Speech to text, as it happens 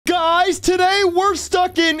guys, today we're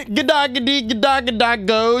stuck in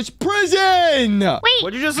Gegagedigedagedago's prison. Wait,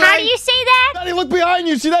 what'd you just say? How do you say that? Daddy, look behind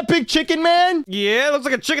you. See that big chicken man? Yeah, it looks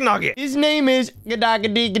like a chicken nugget. His name is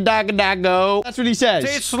Gegagedigedagedago. That's what he says.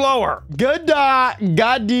 Say it slower.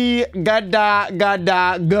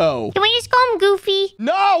 Gegagedigedago. Can we just call him Goofy?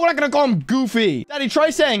 No, we're not gonna call him Goofy. Daddy, try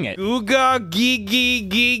saying it.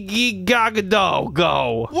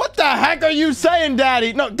 Gegagedigedagedago. What the heck are you saying,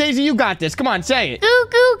 Daddy? No, Daisy, you got this. Come on, say it. Goo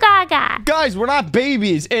goo gaga. Guys, we're not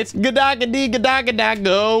babies. It's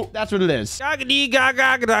Gegagedigedagedago. That's what it is.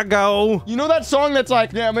 Gegagedigedagedago. You know that song that's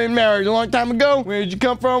like, yeah, I've been married a long time ago? Where'd you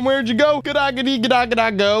come from? Where'd you go?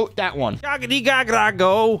 Gegagedigedagedago. That one.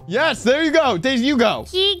 Gegagedigedagedago. Yes, there you go. Daisy, you go.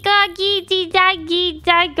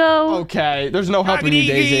 Gegagedigedago. Okay, there's no helping you,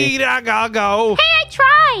 Daisy. Gegagedigedago. Hey, I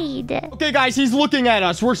tried. Okay, guys, he's looking at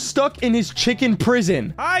us. We're stuck in his chicken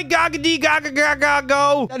prison. Hi,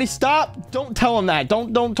 Gegagedigedagedago. Daddy, stop. Don't tell him that.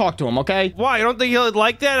 Don't talk to him, okay? Why? You don't think he'll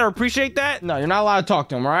like that or appreciate that? No, you're not allowed to talk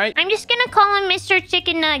to him, all right? I'm just gonna call him Mr.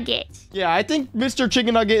 Chicken Nugget. Yeah, I think Mr.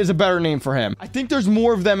 Chicken Nugget is a better name for him. I think there's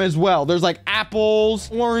more of them as well. There's like apples,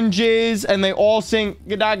 oranges, and they all sing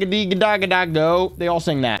Gegagedigedagedago. They all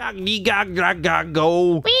sing that.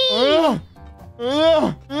 Gegagedigedagedago. Whee!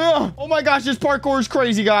 Oh my gosh, this parkour is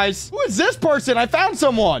crazy, guys. Who is this person? I found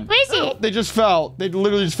someone. Who is it? They just fell. They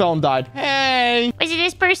literally just fell and died. Hey. Was it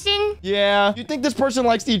this person? Yeah. You think this person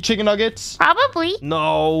likes to eat chicken nuggets? Probably.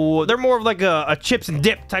 No, they're more of like a chips and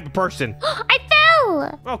dip type of person. I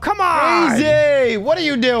fell. Oh, come on. Daisy, what are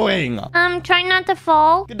you doing? Trying not to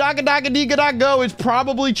fall. Gegagedigedagedago is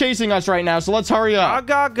probably chasing us right now, so let's hurry up.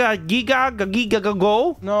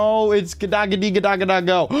 Gegagedigedagedago. No, it's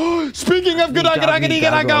Gegagedigedagedago. Speaking of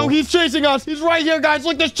Gegagedigedagedago, he's chasing us. He's right here, guys.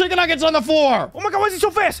 Look, there's chicken nuggets on the floor. Oh my god, why is he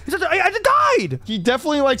so fast? I just died. He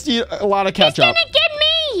definitely likes to eat a lot of He's ketchup. gonna get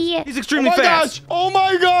me. He's extremely fast. Oh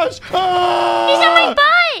my gosh. Ah! He's on my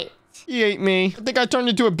butt. He ate me. I think I turned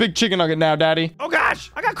into a big chicken nugget now, Daddy. Oh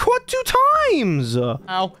gosh, I got caught 2 times. Ow,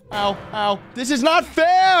 ow, ow. This is not fair.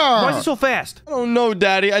 Why is he so fast? I don't know,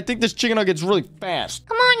 Daddy. I think this chicken nugget's really fast.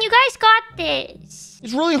 Come on, you guys got this.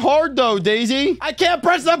 It's really hard, though, Daisy. I can't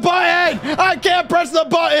press the button. I can't press the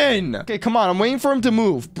button. Okay, come on. I'm waiting for him to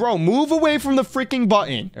move. Bro, move away from the freaking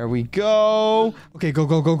button. There we go. Okay, go,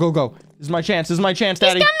 go, go, go, go. This is my chance. This is my chance,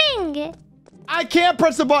 Daddy. He's coming. I can't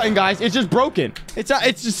press the button, guys. It's just broken. It's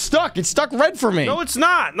just stuck. It's stuck red for me. No, it's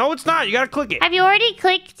not. No, it's not. You gotta click it. Have you already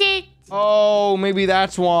clicked it? Oh, maybe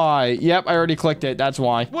that's why. Yep, I already clicked it. That's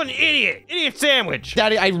why. What an idiot. Idiot sandwich.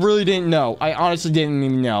 Daddy, I really didn't know. I honestly didn't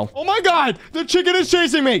even know. Oh my god! The chicken is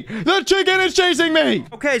chasing me! The chicken is chasing me!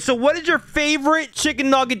 Okay, so what is your favorite chicken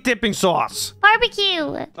nugget dipping sauce?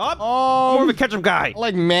 Barbecue. Oh, more of a ketchup guy. I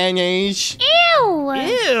like mayonnaise. Ew.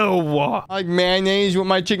 Ew. I like mayonnaise with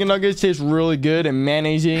my chicken nuggets. Tastes really good and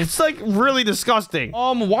mayonnaisey. It's like really disgusting.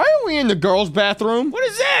 Why are we in the girls' bathroom? What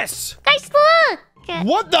is this? Guys, look.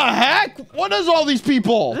 What the heck? What is all these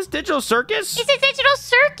people? Is this Digital Circus? It's a digital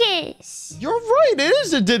circus. You're right. It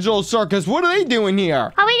is a digital circus. What are they doing here?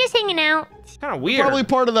 Probably just hanging out. Kind of weird. Probably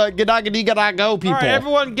part of the Gegagedigedago people. All right,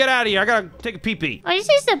 everyone get out of here. I gotta take a pee-pee. Oh, this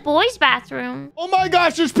is the boys' bathroom. Oh my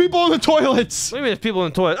gosh, there's people in the toilets. What do you mean there's people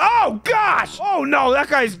in the toilet? Oh, gosh. Oh, no. That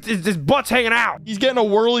guy's his butt's hanging out. He's getting a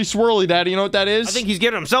whirly swirly, Daddy. You know what that is? I think he's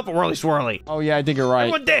giving himself a whirly swirly. Oh, yeah, I think you're right.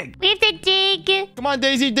 Everyone dig. We have to dig. Come on,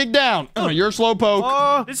 Daisy, dig down. Oh, you're a slow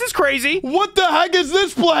poke. This is crazy. What the heck is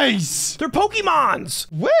this place? They're Pokemons.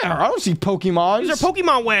 Where? I don't see Pokemons. These are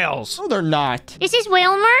Pokemon whales. No, they're not. This is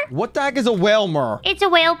Whalmer. What the heck is a whalmer? It's a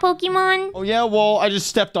whale Pokemon. Oh, yeah, well, I just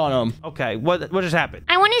stepped on him. Okay, what just happened?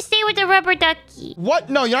 I want to stay with the rubber ducky. What?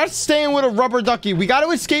 No, you're not staying with a rubber ducky. We got to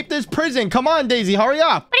escape this prison. Come on, Daisy, hurry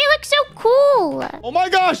up. But it looks so cool. Oh, my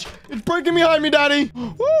gosh. It's breaking behind me, Daddy.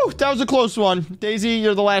 Woo, that was a close one. Daisy,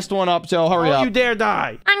 you're the last one up, so hurry Don't up. you dare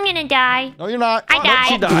die. I'm gonna die. No, you're not. I died.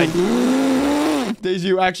 She died. Daisy,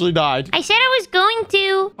 you actually died. I said I was going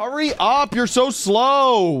to. Hurry up. You're so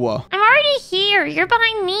slow. I'm already here. You're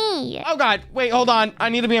behind me. Oh, God. Wait, hold on. I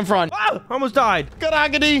need to be in front. Oh, I almost died.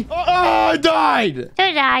 Gegagedi. Oh, I died. So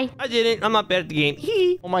did I. I didn't. I'm not bad at the game.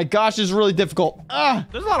 Hee. Oh, my gosh. This is really difficult.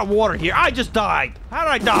 There's a lot of water here. I just died. How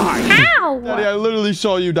did I die? How? Daddy, I literally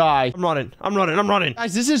saw you die. I'm running. I'm running. I'm running.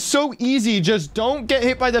 Guys, this is so easy. Just don't get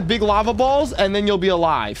hit by the big lava balls, and then you'll be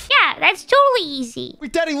alive. Yeah, that's totally easy.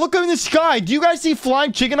 Wait, Daddy, look up in the sky. Do you guys see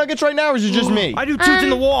flying chicken nuggets right now, or is it just me? I do toots in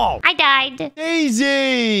the wall. I died.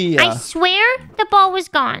 Daisy! I swear the ball was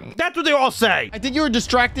gone. That's what they all say. I think you were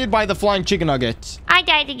distracted by the flying chicken nuggets. I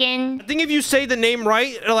died again. I think if you say the name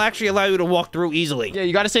right, it'll actually allow you to walk through easily. Yeah,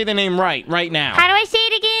 you got to say the name right now. How do I say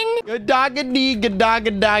it again?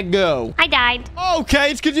 Gegagedigedagedago. I died.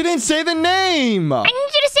 Okay, it's because you didn't say the name. I need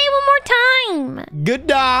you to say it one more name?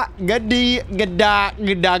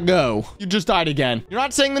 Gegagedigedagedago. You just died again. You're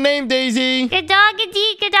not saying the name, Daisy.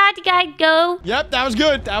 Gegagedigedagedago. Yep, that was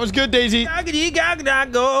good. That was good, Daisy.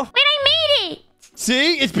 Gegagedigedago. Wait, I made it.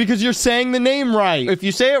 See? It's because you're saying the name right. If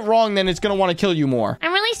you say it wrong, then it's going to want to kill you more.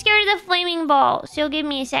 I'm really scared of the flaming ball, so give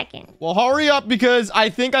me a second. Well, hurry up because I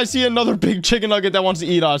think I see another big chicken nugget that wants to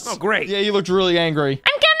eat us. Oh, great. Yeah, he looked really angry.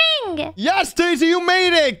 I'm coming. Yes, Daisy, you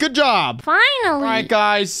made it. Good job. Finally. All right,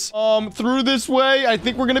 guys. Through this way, I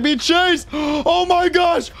think we're going to be chased. Oh, my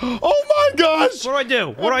gosh. Oh, my gosh. What do I do?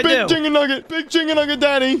 What do I do? Big chicken nugget. Big chicken nugget,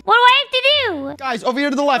 Daddy. What do I have to do? Guys, over here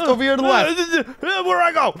to the left. Over here to the left. Where do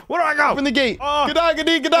I go? Where do I go? Open the gate. The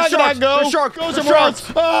Gedagedigedago. shark. Go The somewhere sharks.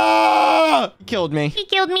 else. Ah! He killed me. He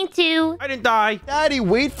killed me too. I didn't die. Daddy,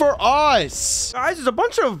 wait for us. Guys, there's a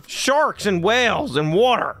bunch of sharks and whales and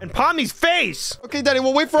water. And Pommy's face. Okay, Daddy,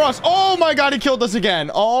 well, wait for us. Oh, my God, he killed us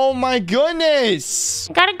again. Oh, my goodness.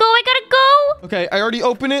 I gotta go. I gotta go. Okay, I already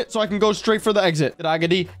opened it, so I can go straight for the exit.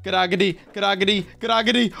 Gedagedi.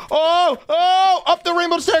 Oh, up the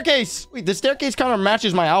rainbow staircase. Wait, the staircase kind of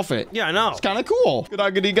matches my outfit. Yeah, I know. It's kind of cool.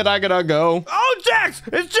 Gedagedi. Oh, Jax!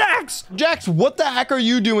 It's Jax! Jax, what the heck are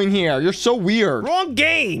you doing here? You're so weird. Wrong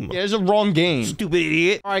game. Yeah, it's a wrong game. Stupid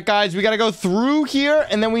idiot. All right, guys, we got to go through here,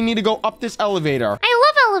 and then we need to go up this elevator. I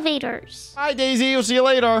love elevators. Bye, Daisy. We'll see you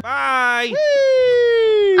later. Bye.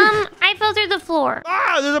 I fell through the floor.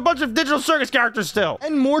 There's a bunch of digital circus characters still.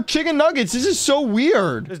 And more chicken nuggets. This is so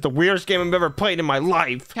weird. This is the weirdest game I've ever played in my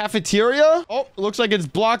life. Cafeteria? Oh, it looks like it's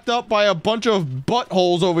blocked up by a bunch of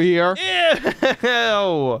buttholes over here.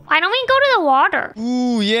 Ew. Why don't we go to the water?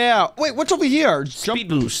 Ooh, yeah. Wait, what's over here? Speed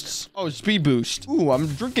boosts. Oh, speed boost. Ooh, I'm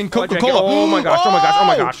drinking Oh, I drank Coca-Cola. it. Oh my gosh, oh my gosh, oh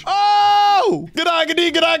my gosh. Oh!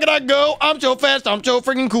 Gedagedi. I'm so fast. I'm so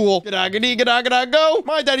freaking cool. Gedagedi.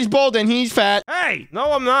 My daddy's bald and he's fat. Hey,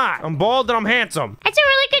 no, I'm not. I'm bald and I'm handsome. It's a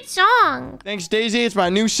really good song. Thanks, Daisy. It's my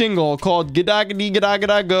new single called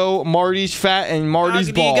Gedagedi. Marty's fat and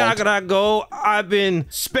Marty's bald. Go. I've been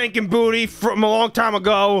spanking booty from a long time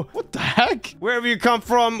ago. What the heck? Wherever you come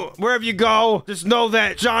from, wherever you go, just know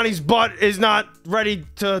that Johnny's butt is not ready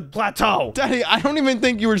to plateau. Daddy, I don't even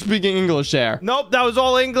think you were speaking English there. Nope, that was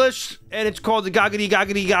all English, and it's called the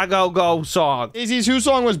Gegagedigedago song. Daisy's whose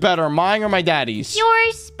song was better, mine or my daddy's?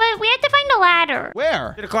 Yours, but we have to find a ladder.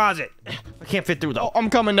 Where? In the closet. I can't fit through, though. Oh, I'm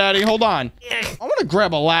coming, Daddy. Hold on. I want to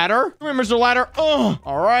grab a ladder. Come here, Mr. Ladder. All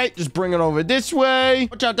right, just bring it over this way.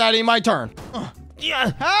 Watch out, Daddy. My turn.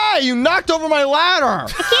 Yeah. Hey, you knocked over my ladder. I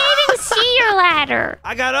can't even see your ladder.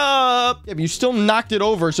 I got up. Yeah, but you still knocked it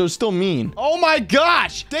over, so it's still mean. Oh my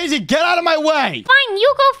gosh. Daisy, get out of my way. Fine,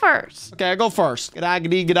 you go first. Okay, I go first.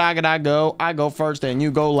 Gedagedi. I go first, and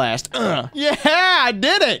you go last. Yeah, I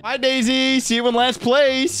did it. Bye, Daisy. See you in last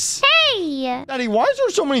place. Hey. Daddy, why is there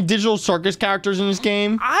so many digital circus characters in this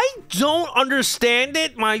game? I don't understand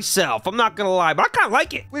it myself. I'm not gonna lie, but I kind of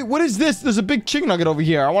like it. Wait, what is this? There's a big chicken nugget over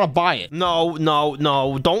here. I want to buy it. No,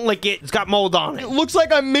 don't lick it. It's got mold on It it. looks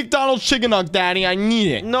like a McDonald's chicken nugget, Daddy. I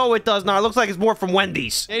need it. No, it does not. It looks like it's more from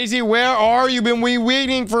Wendy's. Daisy, where are you? Been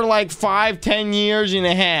waiting for like 10 years and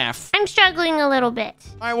a half. I'm struggling a little bit.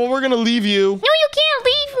 All right, well, we're going to leave you. No, you can't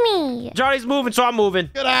leave me. Johnny's moving, so I'm moving.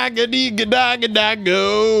 Gedagedi.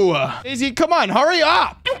 Daisy, come on, hurry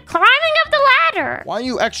up. I'm climbing up the ladder. Why are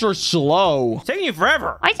you extra slow? It's taking you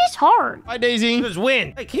forever. Why is this hard? Hi, Daisy. There's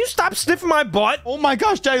wind. Hey, can you stop sniffing my butt? Oh my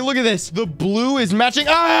gosh, Daddy, look at this. The blue is matching.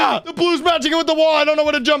 The blue's matching it with the wall. I don't know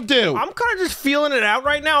where to jump to. I'm kind of just feeling it out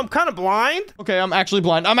right now. I'm kind of blind. Okay, I'm actually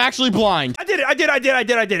blind. I did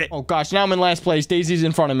it. Oh gosh, now I'm in last place. Daisy's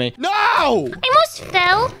in front of me. No! I almost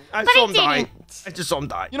fell, I but saw I him die. didn't. I just saw him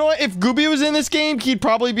die. You know what? If Gooby was in this game, he'd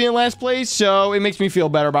probably be in last place, so it makes me feel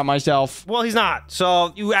better about myself. Well, he's not.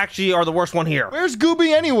 So you actually are the worst one here. Where's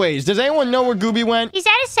Gooby anyways? Does anyone know where Gooby went? He's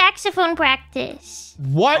at a saxophone practice.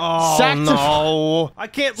 What? Oh, no. I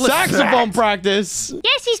can't listen Saxophone to that. practice.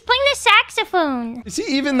 Yes, he's playing the saxophone. Is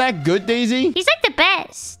he even that good, Daisy? He's like the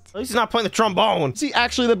best. At least he's not playing the trombone. Is he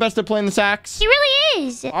actually the best at playing the sax? He really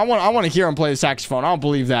is. I want to hear him play the saxophone. I don't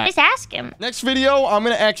believe that. Just ask him. Next video, I'm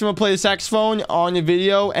going to ask him to play the saxophone on the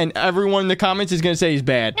video, and everyone in the comments is going to say he's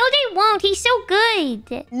bad. No, they won't. He's so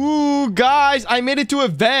good. Ooh, guys, I made it to a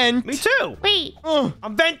vent. Me too. Wait.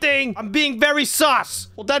 I'm venting. I'm being very sus.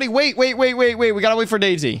 Well, Daddy, wait. We got to wait for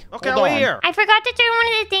Daisy. Okay, Hold I'll on. wait here. I forgot to turn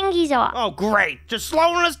one of the thingies off. Oh, great. Just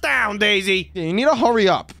slowing us down, Daisy. Yeah, you need to hurry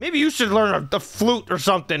up. Maybe you should learn the flute or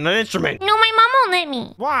something, an instrument. No, my mom won't let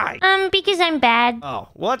me. Why? Because I'm bad. Oh,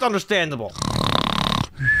 well, that's understandable.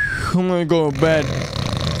 I'm going to go to bed.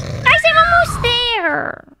 Guys, I'm almost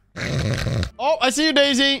there. Oh, I see you,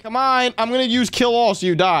 Daisy. Come on. I'm going to use kill all so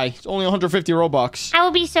you die. It's only 150 Robux. I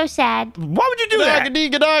will be so sad. Why would you do that?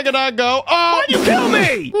 Gegagedigedagedago. Oh, Why'd you kill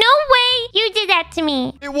me? No way you did that to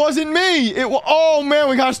me. it wasn't me. Oh, man,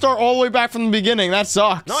 we got to start all the way back from the beginning. That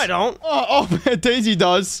sucks. No, I don't. Oh, man, Daisy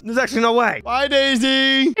does. There's actually no way. Bye,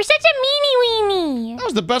 Daisy. You're such a meanie weenie. That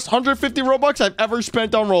was the best 150 Robux I've ever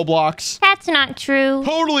spent on Roblox. That's not true.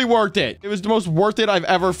 Totally worth it. It was the most worth it I've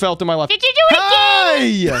ever felt in my life. Did you do it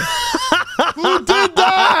again? Hey! Who did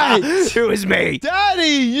that? It was me. Daddy,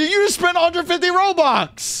 you spent 150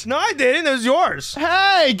 Robux. No, I didn't. It was yours.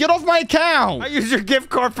 Hey, get off my I account. used your gift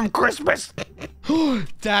card from Christmas.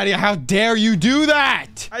 Daddy, how dare you do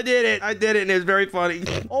that? I did it, and it was very funny.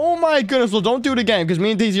 Oh my goodness. Well, don't do it again because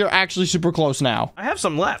me and Daisy are actually super close now. I have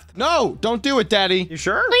some left. No, don't do it, Daddy. You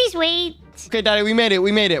sure? Please wait. Okay, Daddy, we made it.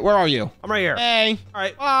 We made it. Where are you? I'm right here. Hey. All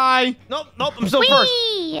right. Bye. Nope, I'm still first.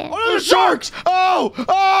 Wee. Oh, no, there's sharks.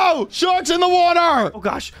 Oh, sharks in the water. Oh,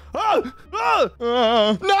 gosh. No.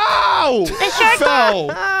 The shark fell.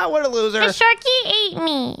 What a loser. The sharky ate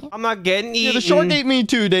me. I'm not getting eaten. Yeah, the shark ate me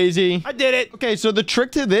too, Daisy. I did it. Okay, so the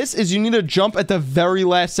trick to this is you need to jump at the very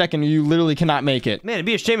last second or you literally cannot make it. Man, it'd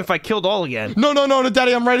be a shame if I killed all again. No,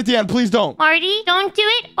 Daddy, I'm right at the end. Please don't. Marty, don't do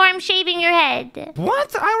it or I'm shaving your head.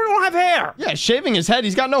 What? I don't have hair. Yeah, shaving his head.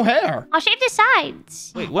 He's got no hair. I'll shave the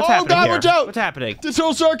sides. Wait, what's Oh, happening God, here? watch out. What's happening?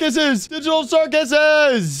 Digital circuses. Digital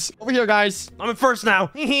circuses. Over here, guys. I'm in first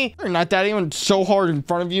now. You're not Daddy. I'm so hard in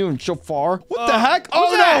front of you and so far. What the heck? Oh,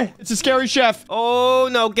 who's that? no. It's a scary chef. Oh,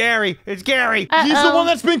 no, Gary. It's Gary. He's the one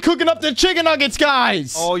that's been cooking up the chicken nuggets,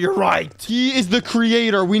 guys. Oh, you're right. He is the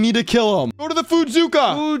creator. We need to kill him. Go to the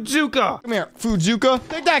Foodzuka. Uzuka. Come here, Foodzuka.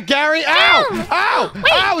 Take that, Gary. Ow! Ow! Wait,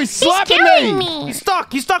 Ow! He's slapping killing me. me. He's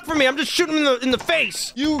stuck. He's stuck for me. I'm just shooting him in the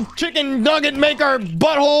face. You chicken nugget maker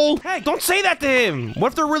butthole. Hey, don't say that to him. What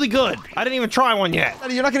if they're really good? I didn't even try one yet.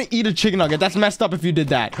 Daddy, you're not gonna eat a chicken nugget. That's messed up if you did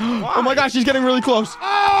that. Oh my gosh, he's getting really close.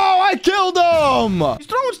 Oh, I killed him. He's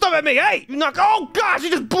throwing stuff at me. Hey, you knock. Oh, gosh, he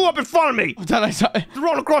just blew up in front of me. Dad, I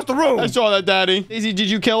Thrown across the room. saw that, Daddy. Daisy, did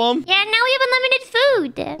you kill him? Yeah, now we have unlimited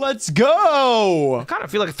food. Let's go. I kind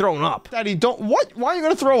of feel like throwing up. Daddy, don't. What? Why are you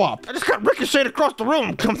gonna throw up? I just got ricocheted across the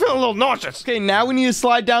room. I'm feeling a little nauseous. Okay, now we need to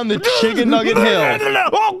slide down the chicken nugget hill.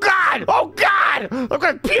 Oh, God. Oh, God. I'm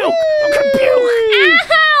gonna puke. I'm gonna puke.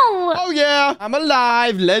 Ow! Oh yeah, I'm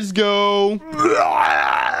alive. Let's go. Ew.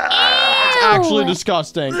 Actually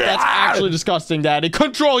disgusting. That's actually disgusting, Daddy.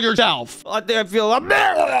 Control yourself. I think I feel up. Ew.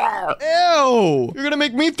 You're gonna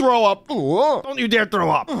make me throw up. Ooh. Don't you dare throw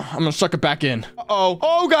up. I'm gonna suck it back in. Uh-oh.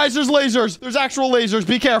 Oh, guys, there's lasers. There's actual lasers.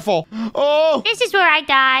 Be careful. Oh. This is where I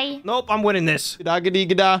die. Nope, I'm winning this.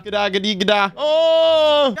 Gegagedigedagedago. Gegagedigedagedago.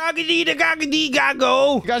 Oh.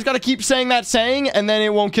 Gegagedigedagedago. You guys gotta keep saying that saying, and then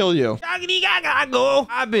it won't kill you. Gegagedigedago.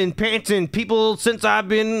 I've been pantsing people since I've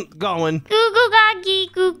been going. Goo goo ga gee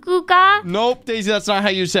goo goo ga. Nope, Daisy, that's not how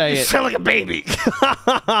you say You it. sound like a baby.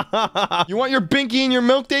 You want your binky in your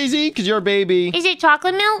milk, Daisy? Because you're a baby. Is it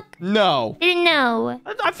chocolate milk? No. Didn't know.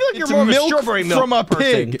 I feel like It's you're more of a milk strawberry milk from a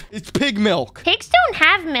person. pig. It's pig milk. Pigs don't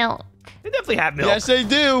have milk. They definitely have milk. Yes, they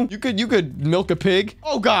do. You could milk a pig.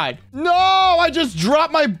 Oh, God. No, I just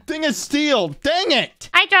dropped my thing of steel. Dang it.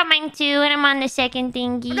 I dropped mine too, and I'm on the second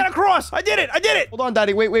thingy. I got a cross. I did it. Hold on,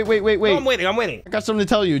 Daddy. Wait. No, I'm waiting. I I got something to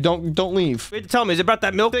tell you. Don't leave. Wait, tell me, is it about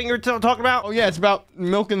that milk thing you're talking about? Oh, yeah, it's about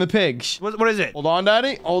milking the pigs. What is it? Hold on,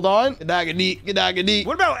 Daddy. Hold on. Gedagedi.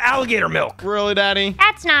 What about alligator milk? Really, Daddy?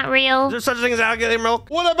 That's not real. Is there such a thing as alligator milk?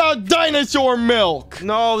 What about dinosaur milk?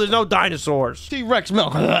 No, there's no dinosaurs. T-Rex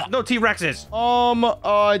milk. No T-Rexes.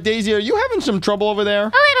 Daisy, are you having some trouble over there?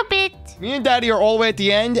 A little bit. Me and Daddy are all the way at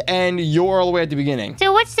the end, and you're all the way at the beginning.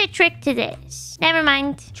 So what's the trick to this? Never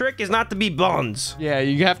mind. Trick is not to be buns. Yeah,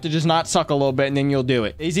 you have to just not suck a little bit, and then you'll do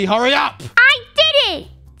it. Daisy, hurry up! I did it!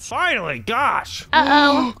 Finally, gosh.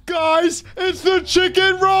 Uh-oh. Guys, it's the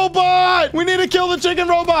chicken robot! We need to kill the chicken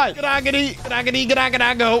robot!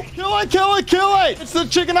 Gedagedagedagedago. Kill it! It's the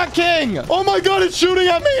chicken nut king! Oh my god, it's shooting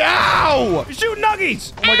at me! Ow! You're shooting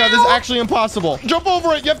nuggies. Oh my god, this is actually impossible. Jump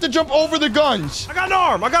over it! You have to jump over the guns! I got an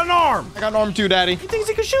arm. I got an arm. I got an arm too, Daddy. He thinks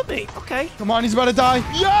he can shoot me. Okay. Come on, he's about to die.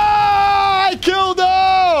 Yeah! I killed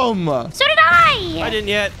him! So did I! I didn't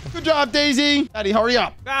yet. Good job, Daisy. Daddy, hurry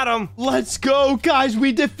up. Got him. Let's go, guys.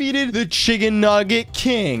 We defeated the Chicken Nugget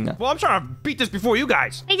King. Well, I'm trying to beat this before you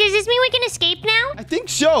guys. Wait, does this mean we can escape now? I think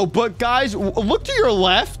so, but guys, look to your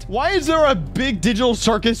left. Why is there a big digital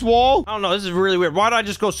circus wall? I don't know. This is really weird. Why did I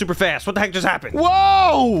just go super fast? What the heck just happened?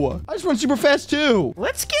 Whoa! I just went super fast too.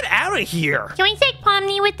 Let's get out of here. Can we take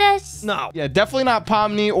Pomni with us? No. Yeah, definitely not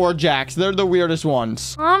Pomni or Jax. They're the weirdest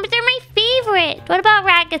ones. Oh, but they're my favorite. What about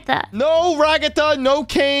Ragatha? No Ragatha, no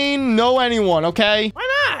Kane, no anyone, okay? Why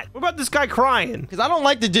not? about this guy crying? Because I don't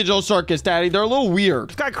like the digital circus, Daddy. They're a little weird.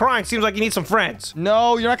 This guy crying seems like he needs some friends.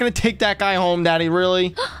 No, you're not going to take that guy home, Daddy,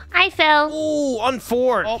 really? I fell. Ooh,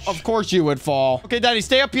 unforged. Oh, of course you would fall. Okay, Daddy,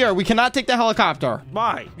 stay up here. We cannot take the helicopter.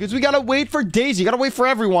 Why? Because we got to wait for Daisy. Got to wait for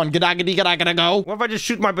everyone. Gedagedigedagedago. What if I just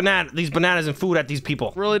shoot my these bananas and food at these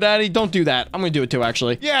people? Really, Daddy? Don't do that. I'm going to do it too,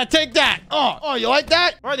 actually. Yeah, take that. Oh, you like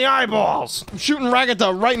that? Right in the eyeballs. I'm shooting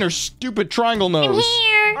Ragatha right in her stupid triangle nose. I'm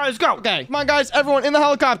here. All right, let's go. Okay, come on, guys. Everyone in the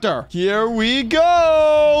helicopter. Here we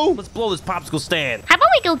go. Let's blow this popsicle stand. How about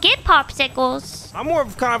we go get popsicles? I'm more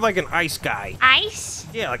of kind of like an ice guy. Ice?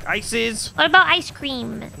 Yeah, like ices. What about ice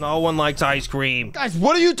cream? No one likes ice cream. Guys,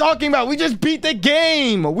 what are you talking about? We just beat the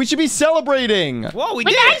game. We should be celebrating. Whoa, we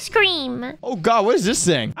With did. ice cream. Oh, God, what is this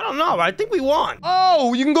thing? I don't know, but I think we won.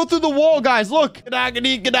 Oh, you can go through the wall, guys. Look.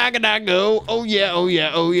 Gedagedigedagedago. Oh, yeah, oh,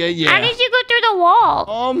 yeah, oh, yeah, yeah. How did you go through the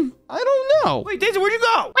wall? I don't know. Wait, Daisy, where'd you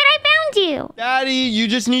go? When I found you. Daddy, you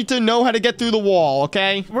just need to know how to get through the wall,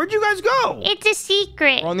 okay? Where'd you guys go? It's a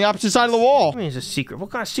secret. We're on the opposite side of the wall. I mean, it's a secret.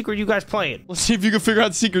 What kind of secret are you guys playing? Let's see if you can figure out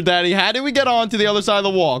the secret, Daddy. How did we get on to the other side of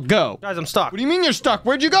the wall? Go. Guys, I'm stuck. What do you mean you're stuck?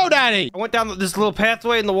 Where'd you go, Daddy? I went down this little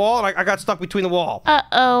pathway in the wall, and I got stuck between the wall.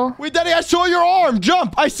 Uh-oh. Wait, Daddy, I saw your arm.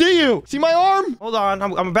 Jump. I see you. See my arm? Hold on,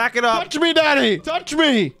 I'm backing up. Touch me, Daddy. Touch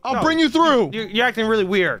me. I'll No, bring you through. You're acting really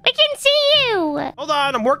weird. We can see you. Hold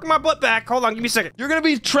on, I'm working my butt back. Hold on, give me a second. You're going to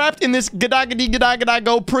be trapped in this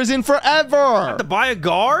Gedagedigedagedago prison forever. To buy a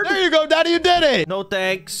guard? There you go, Daddy. You did it. No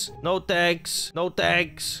thanks. No thanks. No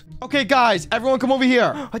thanks. Okay, guys, everyone come over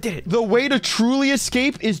here. I did it. The way to truly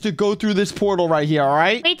escape is to go through this portal right here, all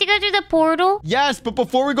right? Wait to go through the portal? Yes, but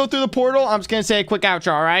before we go through the portal, I'm just going to say a quick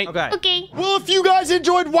outro, all right? Okay. Okay. Well, if you guys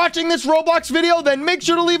enjoyed watching this Roblox video, then make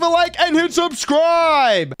sure to leave a like and hit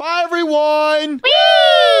subscribe. Bye, everyone.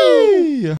 Whee!